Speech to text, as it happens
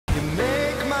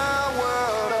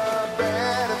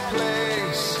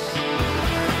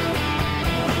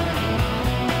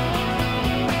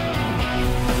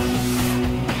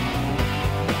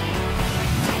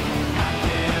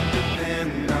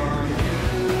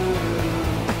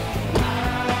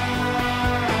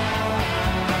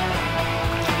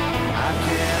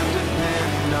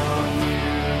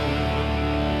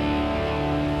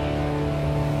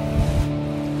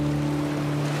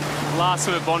last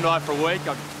swim at Bondi for a week.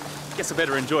 I guess I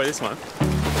better enjoy this one.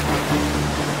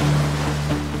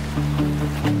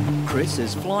 Chris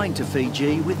is flying to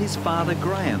Fiji with his father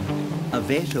Graham, a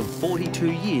vet of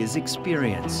 42 years'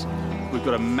 experience. We've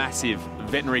got a massive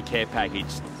veterinary care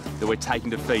package that we're taking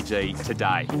to Fiji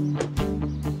today.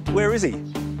 Where is he?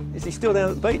 Is he still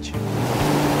down at the beach?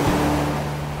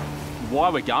 Why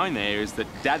we're going there is that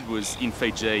Dad was in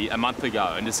Fiji a month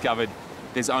ago and discovered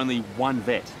there's only one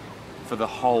vet for the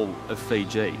whole of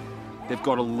Fiji. They've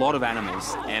got a lot of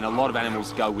animals, and a lot of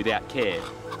animals go without care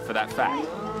for that fact.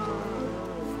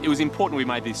 It was important we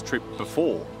made this trip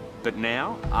before, but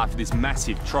now, after this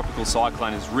massive tropical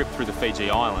cyclone has ripped through the Fiji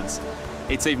Islands,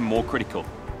 it's even more critical.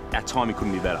 Our timing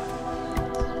couldn't be better.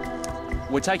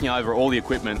 We're taking over all the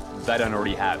equipment they don't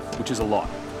already have, which is a lot,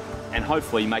 and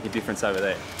hopefully make a difference over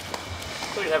there.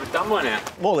 Thought you'd have it done by now.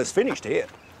 More or less finished here.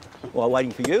 While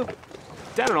waiting for you.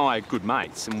 Dad and I are good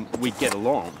mates, and we get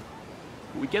along.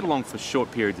 We get along for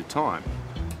short periods of time.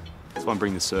 That's why I'm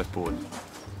bringing the surfboard.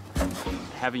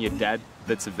 Having a dad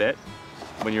that's a vet,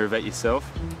 when you're a vet yourself,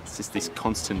 it's just this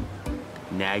constant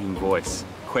nagging voice,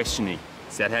 questioning.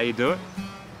 Is that how you do it?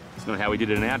 It's not how we did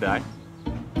it in our day.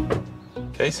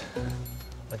 Keys?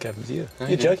 I gave them to you. No,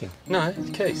 You're joking. No, it's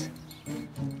keys.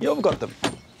 You haven't got them.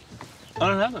 I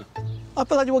don't have them. I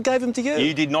thought I gave them to you.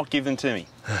 You did not give them to me.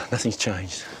 Nothing's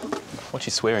changed. What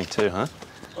you swearing to, huh?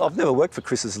 I've never worked for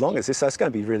Chris as long as this, so it's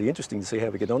going to be really interesting to see how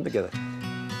we get on together.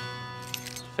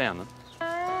 Found them.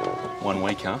 1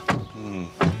 week, huh?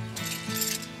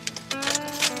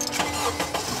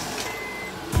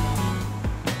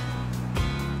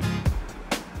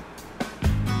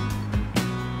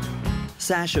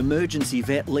 SASH emergency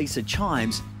vet Lisa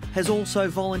Chimes has also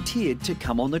volunteered to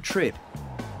come on the trip.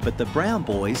 But the Brown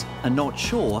boys are not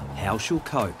sure how she'll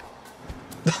cope.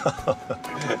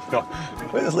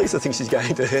 Where does Lisa think she's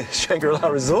going to Shangri-La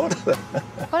Resort?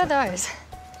 What are those?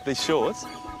 These shorts?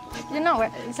 You're not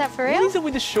wearing... Is that for real? What is it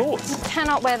with the shorts? You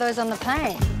cannot wear those on the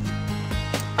plane.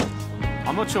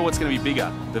 I'm not sure what's going to be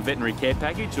bigger, the veterinary care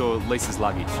package or Lisa's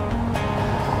luggage.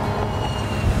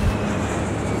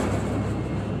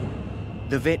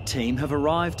 The vet team have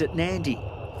arrived at Nadi,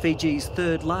 Fiji's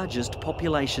third largest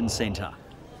population centre.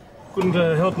 Couldn't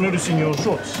help noticing your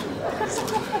shorts.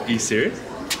 Are you serious?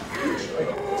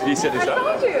 Did you set this up?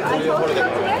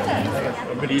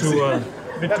 A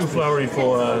bit too flowery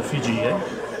for Fiji, eh?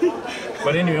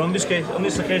 But anyway, on this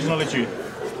occasion, I'll let you.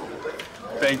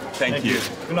 Thank you.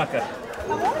 Good luck.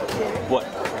 What?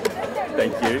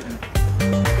 Thank you.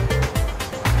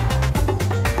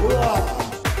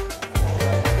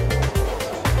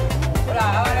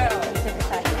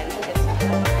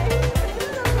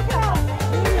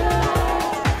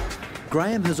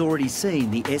 Graham has already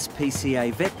seen the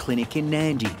SPCA vet clinic in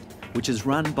Nadi, which is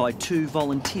run by 2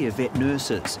 volunteer vet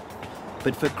nurses.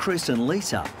 But for Chris and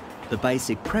Lisa, the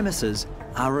basic premises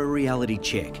are a reality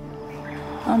check.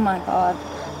 Oh my God,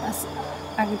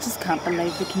 I just can't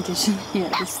believe the condition here.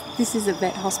 This is a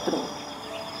vet hospital.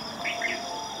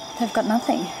 They've got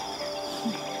nothing.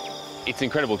 It's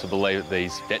incredible to believe that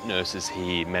these vet nurses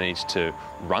here managed to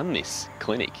run this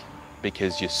clinic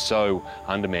because you're so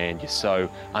undermanned, you're so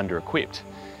under-equipped.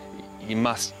 You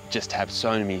must just have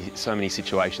so many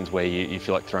situations where you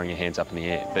feel like throwing your hands up in the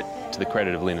air. But to the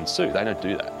credit of Lynn and Sue, they don't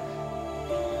do that.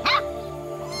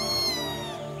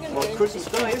 Well, Christmas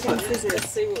Day, isn't it? Let's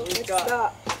see what we've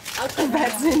got.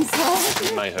 Acrobats inside.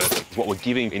 It may hurt. What we're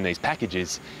giving in these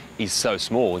packages is so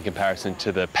small in comparison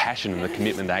to the passion and the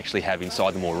commitment they actually have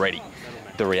inside them already.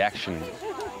 The reaction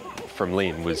from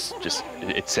Lynn was just,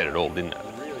 it said it all, didn't it?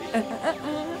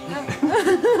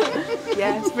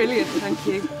 Yeah, it's brilliant, thank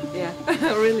you. Yeah,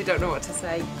 I really don't know what to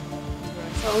say.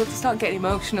 So I'll start getting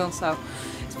emotional, so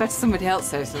it's better somebody else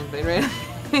say something, really.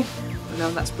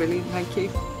 No, that's brilliant, thank you.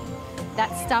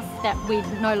 That's stuff that we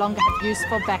no longer have use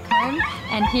for back home,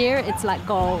 and here it's like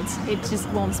gold. It just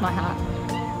warms my heart.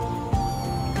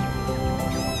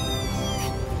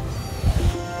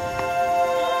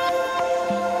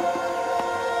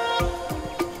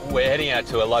 We're heading out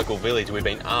to a local village. We've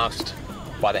been asked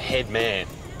by the head man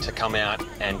to come out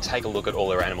and take a look at all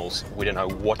their animals. We don't know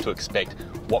what to expect,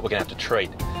 what we're going to have to treat,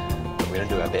 but we're going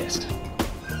to do our best.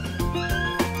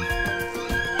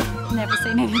 Never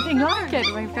seen anything like it.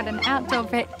 We've got an outdoor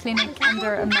vet clinic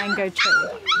under a mango tree.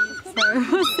 So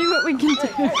we'll see what we can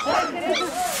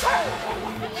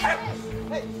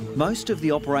do. Most of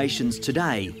the operations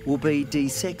today will be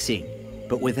desexing,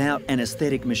 but without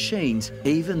anaesthetic machines,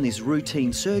 even this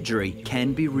routine surgery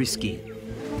can be risky.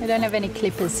 We don't have any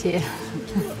clippers here.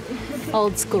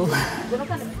 Old school.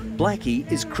 Blackie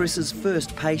is Chris's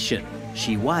first patient.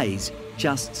 She weighs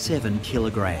just 7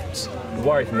 kilograms. The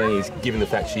worry for me is, given the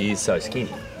fact she is so skinny,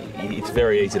 it's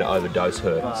very easy to overdose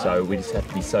her, so we just have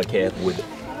to be so careful with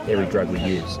every drug we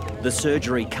use. The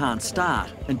surgery can't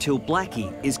start until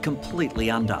Blackie is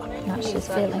completely under. No, she's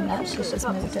feeling that. She's just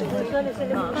moved her head.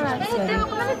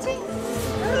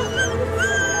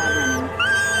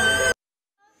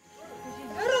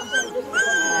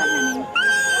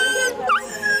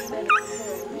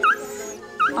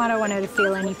 I don't want her to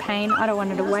feel any pain. I don't want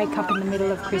her to wake up in the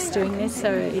middle of Chris doing this,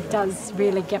 so it does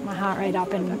really get my heart rate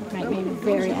up and make me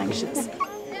very anxious.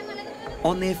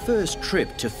 On their first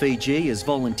trip to Fiji as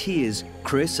volunteers,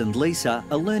 Chris and Lisa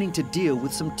are learning to deal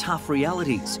with some tough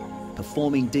realities,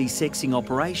 performing desexing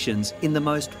operations in the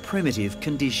most primitive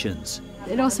conditions.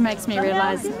 It also makes me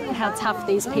realise how tough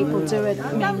these people do it.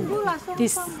 I mean,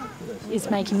 this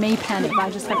is making me panic. I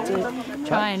just have to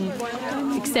try and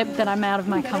accept that I'm out of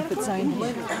my comfort zone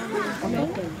here.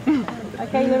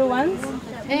 Okay, little ones.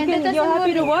 You're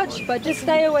happy to watch, but just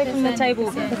stay away from the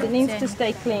table because it needs to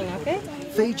stay clean, okay?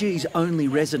 Fiji's only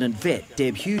resident vet,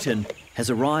 Deb Houghton, has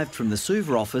arrived from the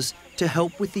Suva office to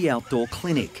help with the outdoor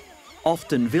clinic.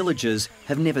 Often villagers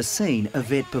have never seen a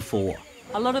vet before.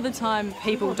 A lot of the time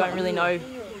people don't really know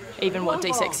even what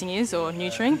desexing is or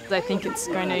neutering. They think it's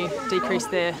going to decrease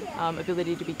their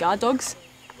ability to be guard dogs.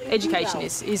 Education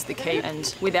is the key,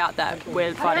 and without that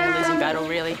we're fighting a losing battle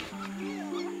really.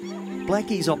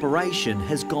 Blackie's operation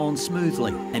has gone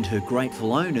smoothly and her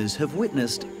grateful owners have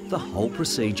witnessed the whole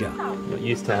procedure. Not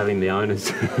used to having the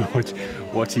owners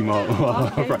watching my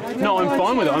operation. No, I'm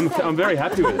fine with it. I'm very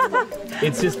happy with it.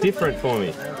 It's just different for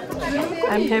me.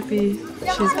 I'm happy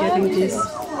she's getting this.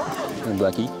 Hey,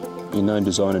 Blackie, you're no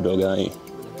designer dog, are you?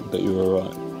 But you're all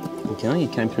right. Okay, you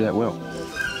came through that well.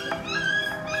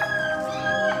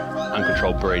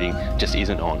 Uncontrolled breeding just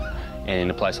isn't on. And in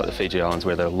a place like the Fiji Islands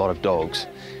where there are a lot of dogs,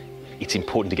 it's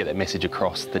important to get that message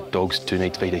across that dogs do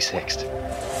need to be desexed.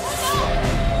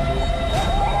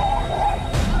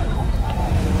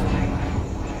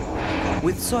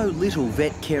 With so little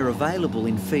vet care available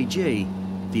in Fiji,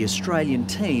 the Australian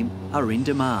team are in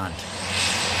demand.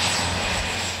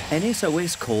 An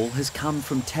SOS call has come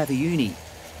from Taveuni,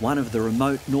 one of the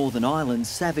remote northern islands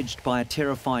savaged by a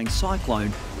terrifying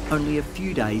cyclone only a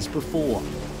few days before.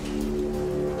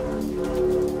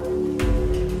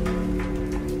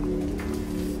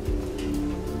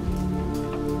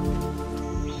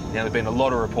 Now, there have been a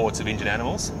lot of reports of injured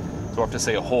animals, so I have to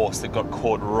see a horse that got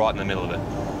caught right in the middle of it.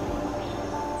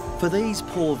 For these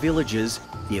poor villagers,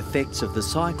 the effects of the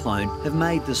cyclone have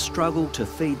made the struggle to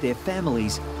feed their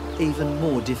families even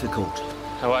more difficult.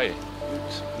 How are you?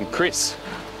 I'm Chris.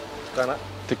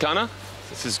 Takana.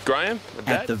 This is Graham.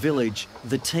 At the village,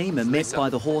 the team are met by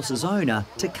the horse's owner,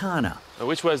 Takana.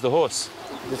 Which way's the horse?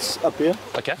 It's up here.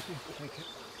 Okay.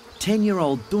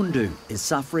 10-year-old Dundu is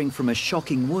suffering from a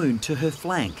shocking wound to her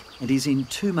flank and is in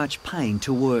too much pain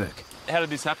to work. How did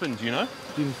this happen, do you know?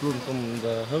 Tin flew from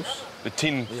the house. The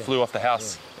tin flew off the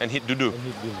house and hit Dudu.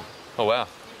 Oh, wow.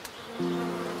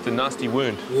 It's a nasty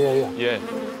wound. Yeah.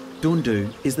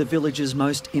 Dundu is the village's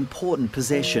most important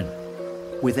possession.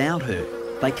 Without her,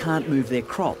 they can't move their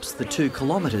crops the 2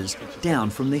 kilometres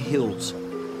down from the hills.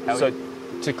 So,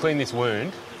 to clean this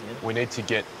wound, we need to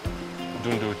get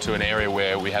Dundu to an area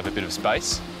where we have a bit of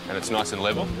space and it's nice and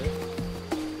level.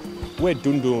 Where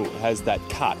Dundu has that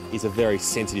cut is a very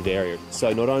sensitive area.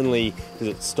 So not only does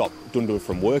it stop Dundu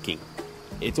from working,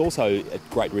 it's also at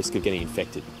great risk of getting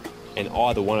infected. And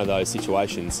either one of those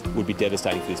situations would be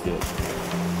devastating for this village.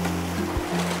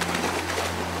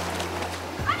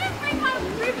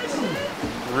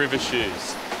 River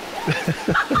shoes.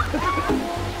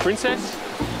 Princess?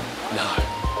 No.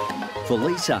 For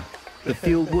Lisa, the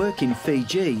field work in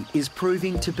Fiji is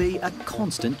proving to be a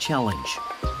constant challenge.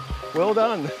 Well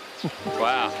done.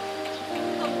 Wow.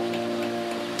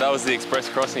 That was the express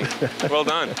crossing. Well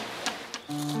done.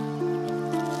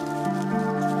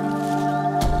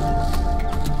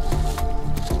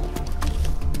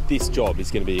 This job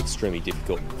is going to be extremely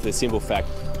difficult for the simple fact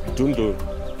Dundu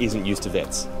isn't used to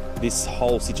vets. This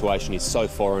whole situation is so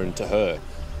foreign to her.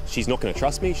 She's not going to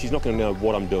trust me, she's not going to know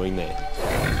what I'm doing there.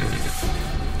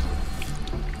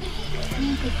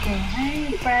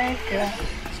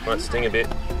 This might sting a bit.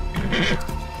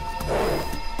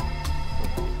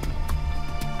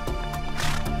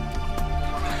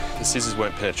 The scissors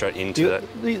won't penetrate into that.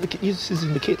 Use scissors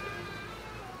in the kit.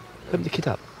 Open the kit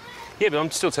up. Yeah, but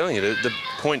I'm still telling you, the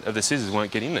point of the scissors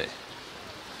won't get in there.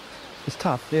 It's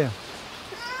tough, yeah.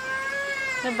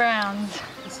 The Browns.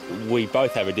 We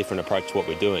both have a different approach to what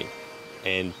we're doing,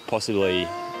 and possibly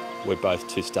we're both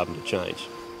too stubborn to change.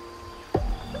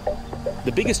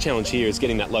 The biggest challenge here is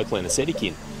getting that local anaesthetic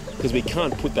in. because we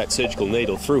can't put that surgical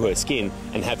needle through her skin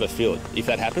and have her feel it. If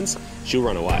that happens, she'll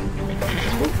run away.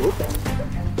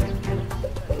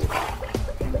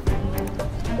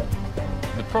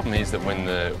 The problem is that when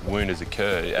the wound has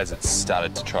occurred, as it's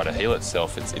started to try to heal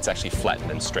itself, it's actually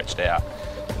flattened and stretched out.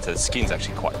 And so the skin's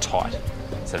actually quite tight.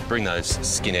 So to bring those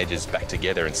skin edges back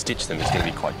together and stitch them is going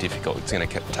to be quite difficult. It's going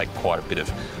to take quite a bit of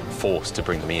force to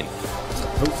bring them in.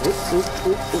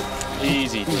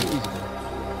 Easy.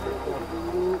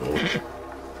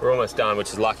 We're almost done, which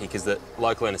is lucky because the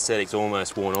local anaesthetic's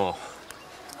almost worn off.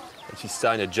 And she's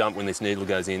starting to jump when this needle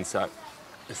goes in, so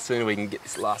the sooner we can get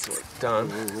this last one done,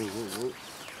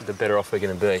 the better off we're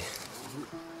going to be.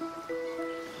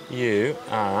 You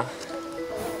are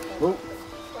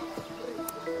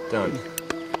done.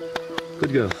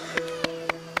 Good girl.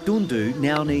 Dundu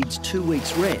now needs 2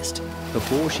 weeks rest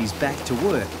before she's back to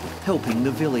work helping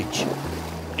the village.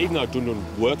 Even though Dundun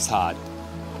works hard,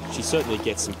 she certainly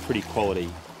gets some pretty quality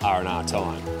R&R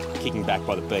time, kicking back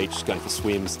by the beach, going for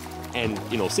swims, and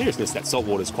in all seriousness, that salt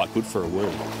water is quite good for a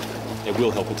wound. It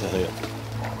will help her to heal.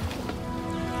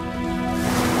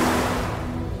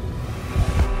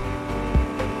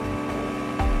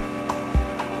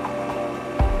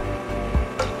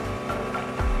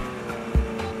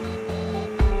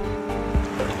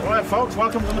 All right, folks,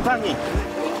 welcome to Matangi.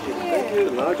 Thank you,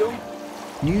 Nigel.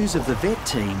 News of the vet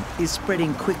team is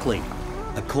spreading quickly.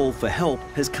 A call for help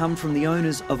has come from the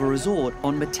owners of a resort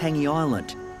on Matangi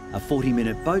Island, a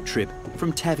 40-minute boat trip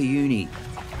from Taveuni.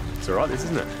 It's all right, this,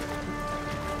 isn't it?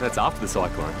 That's after the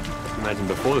cyclone. Imagine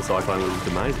before the cyclone, it was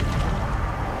amazing.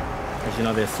 As you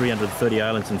know, there's 330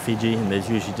 islands in Fiji, and there's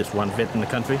usually just one vet in the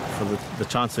country. So the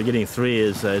chance of getting 3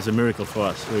 is a miracle for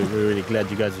us. We're really glad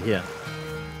you guys are here.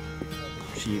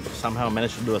 She somehow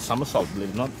managed to do a somersault,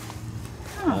 believe it or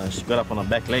not. She got up on her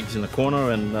back legs in the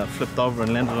corner and flipped over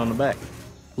and landed on her back.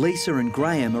 Lisa and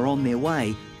Graham are on their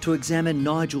way to examine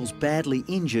Nigel's badly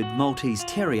injured Maltese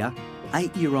terrier,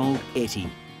 8-year-old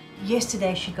Etty.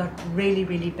 Yesterday she got really,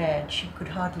 really bad. She could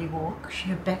hardly walk.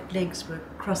 Her back legs were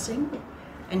crossing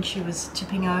and she was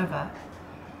tipping over.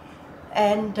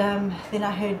 And then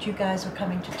I heard you guys were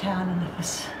coming to town and it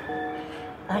was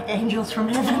like angels from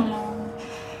heaven.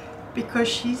 Because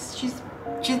she's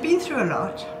been through a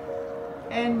lot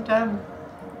and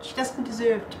she doesn't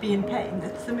deserve to be in pain.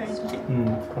 That's the main thing.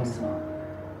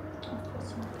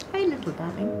 Hey, little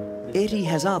darling. Etty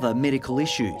has other medical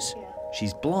issues.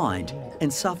 She's blind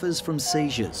and suffers from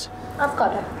seizures. I've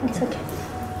got her. It's okay.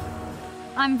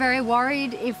 I'm very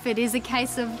worried if it is a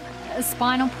case of a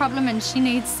spinal problem and she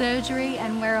needs surgery,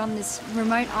 and we're on this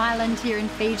remote island here in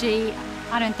Fiji.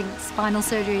 I don't think spinal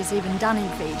surgery is even done in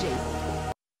Fiji.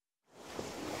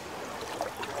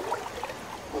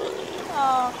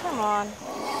 Oh, come on.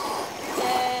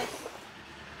 Yes.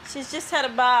 She's just had a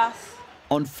bath.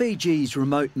 On Fiji's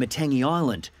remote Matangi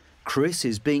Island, Chris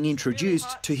is being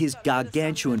introduced to his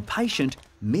gargantuan patient,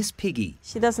 Miss Piggy.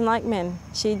 She doesn't like men.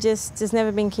 She just has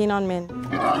never been keen on men.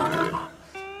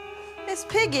 Miss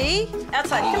Piggy.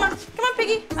 Outside. Come on. Come on,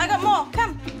 Piggy. I got more.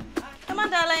 Come. Come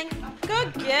on, darling.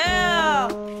 Good girl.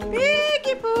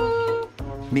 Piggy poo.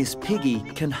 Miss Piggy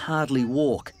can hardly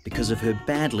walk because of her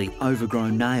badly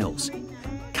overgrown nails.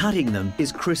 Cutting them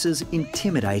is Chris's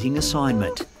intimidating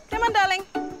assignment. Come on, darling.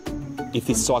 If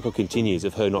this cycle continues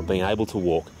of her not being able to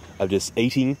walk, of just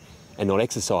eating and not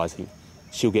exercising,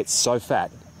 she'll get so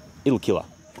fat, it'll kill her.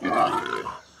 It's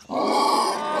all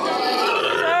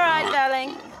right,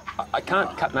 darling. I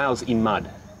can't cut nails in mud.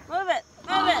 Move it,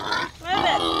 move it, move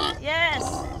it. Yes,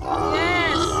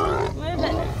 yes, move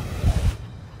it.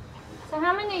 So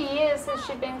how many years has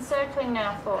she been circling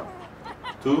now for?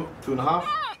 2.5.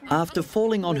 After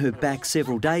falling on her back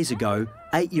several days ago,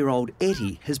 8-year-old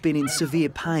Etty has been in severe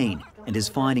pain and is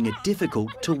finding it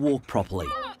difficult to walk properly.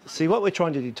 See, what we're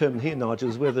trying to determine here, Nigel,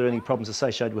 is whether there are any problems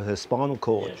associated with her spinal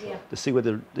cord, to see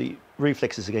whether the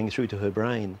reflexes are getting through to her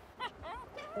brain.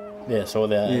 Yeah, so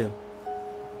there. Yeah.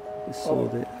 It's all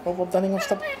there.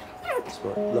 It's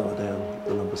right lower down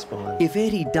the lumbar spine. If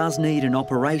Etty does need an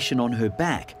operation on her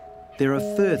back, there are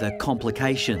further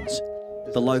complications.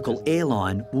 The local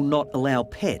airline will not allow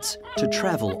pets to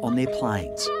travel on their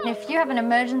planes. If you have an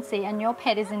emergency and your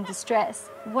pet is in distress,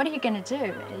 what are you going to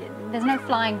do? There's no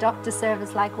flying doctor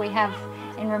service like we have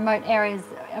in remote areas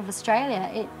of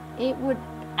Australia. It would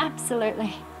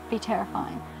absolutely be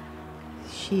terrifying.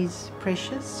 She's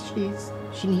precious.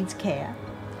 She needs care.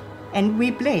 And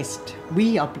we're blessed.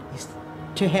 We are blessed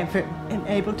to have her and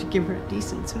able to give her a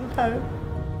decent sort of home.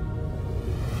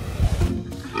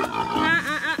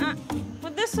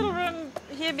 Would this little room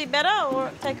here be better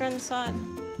or take her inside?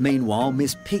 Meanwhile,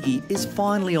 Miss Piggy is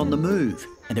finally on the move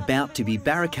and about to be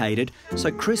barricaded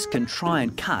so Chris can try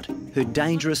and cut her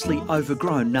dangerously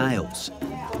overgrown nails.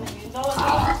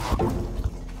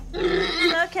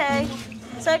 It's okay.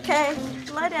 It's okay.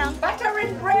 Lie down. Butter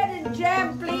and bread and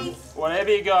jam, please.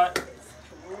 Whatever you got.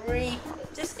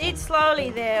 Just eat slowly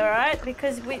there, all right?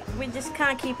 Because we just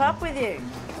can't keep up with you.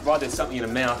 Right, there's something in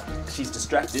her mouth. She's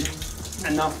distracted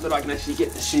enough that I can actually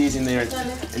get the shears in there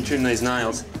and trim these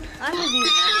nails. I'm with you.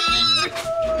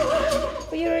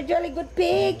 Well, you're a jolly good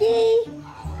piggy.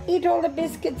 Eat all the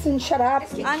biscuits and shut up.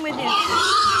 I'm with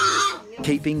you.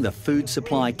 Keeping the food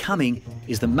supply coming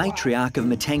is the matriarch of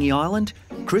Matangi Island,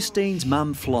 Christine's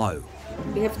mum Flo.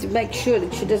 We have to make sure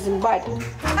that she doesn't bite.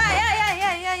 Hey.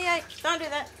 Don't do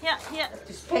that. Yeah.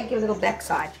 Just take your little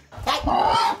backside. Hey.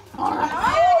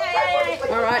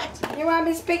 All right. You want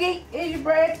Miss Piggy? Here's your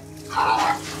bread.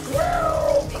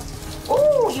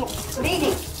 Oh, you're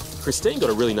bleeding. Christine got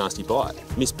a really nasty bite.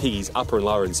 Miss Piggy's upper and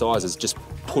lower incisors just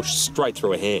pushed straight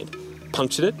through her hand,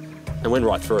 punctured it, and went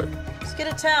right through. Just get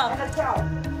a towel. Get a towel.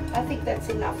 I think that's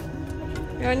enough.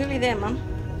 You're nearly there, Mum.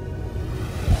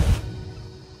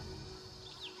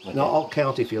 No, I'll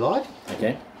count if you like.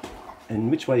 Okay.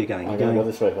 And which way are you going? I'm going to go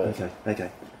this way first.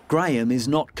 Okay. Graham is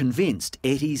not convinced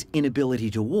Etty's inability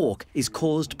to walk is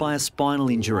caused by a spinal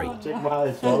injury. Check my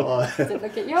eyes,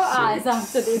 Look at your eyes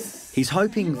after this. He's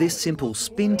hoping this simple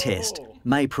spin test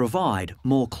may provide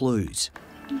more clues.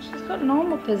 She's got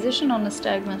normal position on the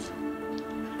stigmas.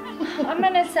 I'm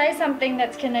going to say something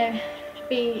that's going to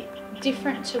be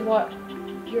different to what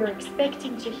you're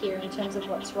expecting to hear in terms of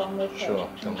what's wrong with her. Sure.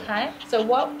 Okay? So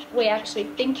what we actually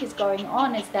think is going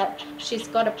on is that she's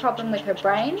got a problem with her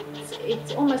brain.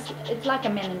 It's like a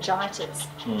meningitis.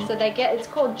 So it's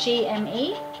called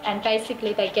GME, and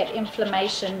basically they get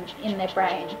inflammation in their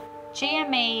brain.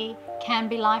 GME can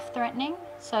be life-threatening,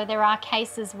 so there are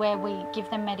cases where we give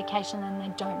them medication and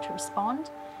they don't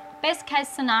respond. Best case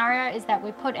scenario is that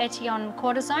we put Etty on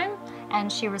cortisone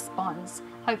and she responds.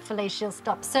 Hopefully she'll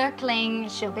stop circling,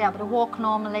 she'll be able to walk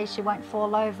normally, she won't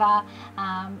fall over.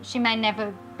 She may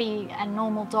never be a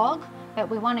normal dog, but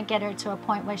we want to get her to a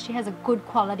point where she has a good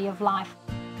quality of life.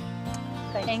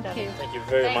 Thank you. Thank you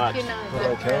very much.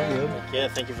 Okay, Yeah,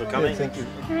 thank you for coming. Thank you.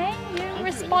 Okay, you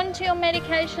respond to your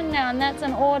medication now, and that's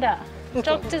an order.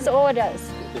 Doctor's orders.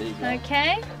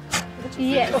 Okay?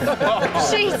 Yes.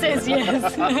 She says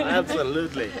yes.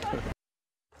 Absolutely.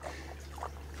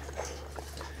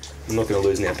 I'm not going to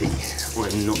lose now, Piggy.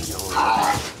 I'm not going to lose.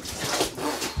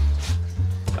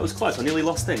 That was close. I nearly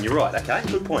lost then. You're right. Okay,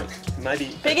 good point.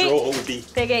 Maybe Piggy. a draw would be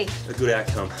Piggy. a good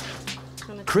outcome.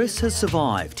 Chris has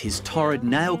survived his torrid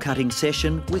nail-cutting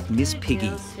session with Miss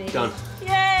Piggy. Done.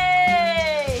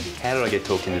 Yay! How did I get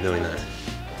talked into doing that?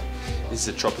 This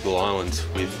is a tropical island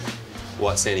with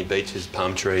white sandy beaches,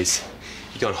 palm trees.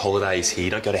 You go on holidays here,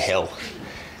 you don't go to hell.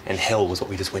 And hell was what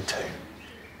we just went to.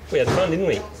 We had fun, didn't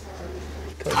we?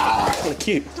 Kind of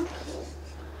cute.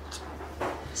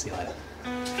 See you later.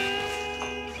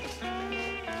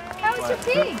 How was your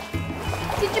pig?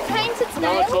 Did you paint its I want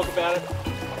nails? to talk about it.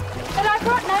 But I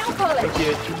brought nail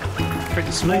polish. Treat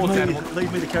the smallest animal.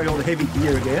 Leave me to carry all the heavy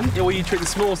gear again. Yeah, well, you treat the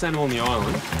smallest animal on the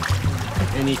island,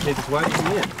 and you keep us waiting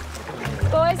for you.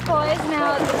 Boys,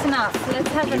 now it's enough. Let's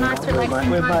have a nice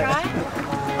relaxing time, right?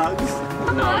 Hugs?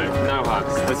 No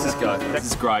hugs. Let's just go. This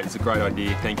is great. It's a great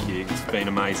idea. Thank you. It's been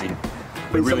amazing.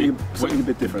 Something a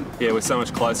bit different. Yeah, we're so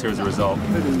much closer as a result.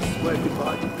 It is. Wave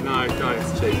goodbye. No,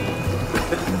 it's cheap.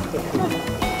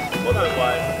 Well, don't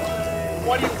wave.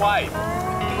 Why do you wave?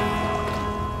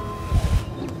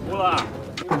 Voila.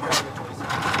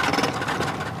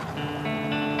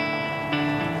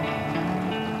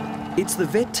 It's the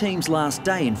vet team's last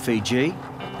day in Fiji,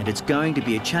 and it's going to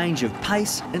be a change of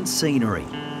pace and scenery.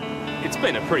 It's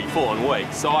been a pretty full-on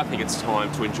week, so I think it's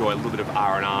time to enjoy a little bit of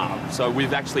R&R. So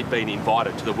we've actually been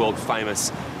invited to the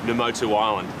world-famous Namotu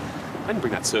Island. I didn't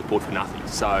bring that surfboard for nothing,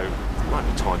 so it might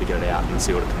be time to get it out and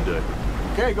see what it can do.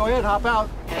 Okay, go ahead, hop out.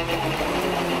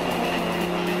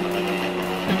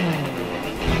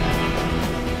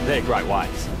 They're great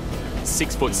waves.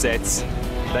 6-foot sets.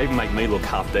 They even make me look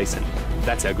half decent.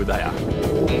 That's how good they are.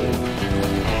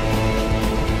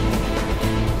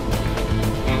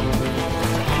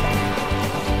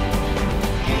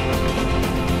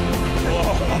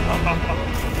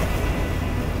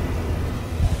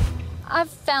 I've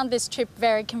found this trip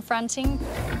very confronting.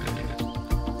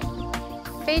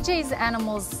 Fiji's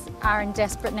animals are in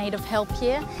desperate need of help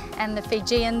here, and the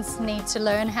Fijians need to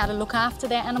learn how to look after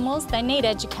their animals. They need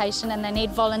education and they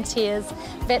need volunteers,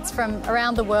 vets from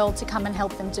around the world to come and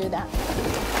help them do that.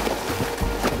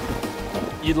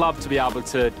 You'd love to be able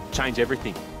to change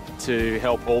everything, to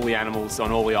help all the animals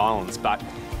on all the islands, but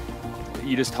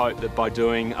you just hope that by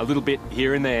doing a little bit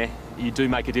here and there, you do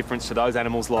make a difference to those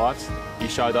animals' lives. You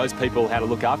show those people how to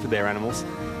look after their animals,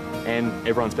 and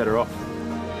everyone's better off.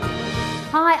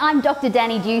 Hi, I'm Dr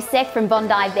Danny Dusek from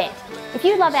Bondi Vet. If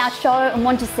you love our show and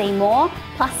want to see more,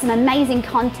 plus some amazing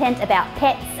content about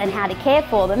pets and how to care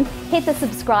for them, hit the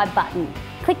subscribe button.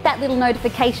 Click that little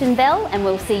notification bell and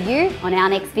we'll see you on our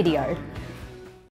next video.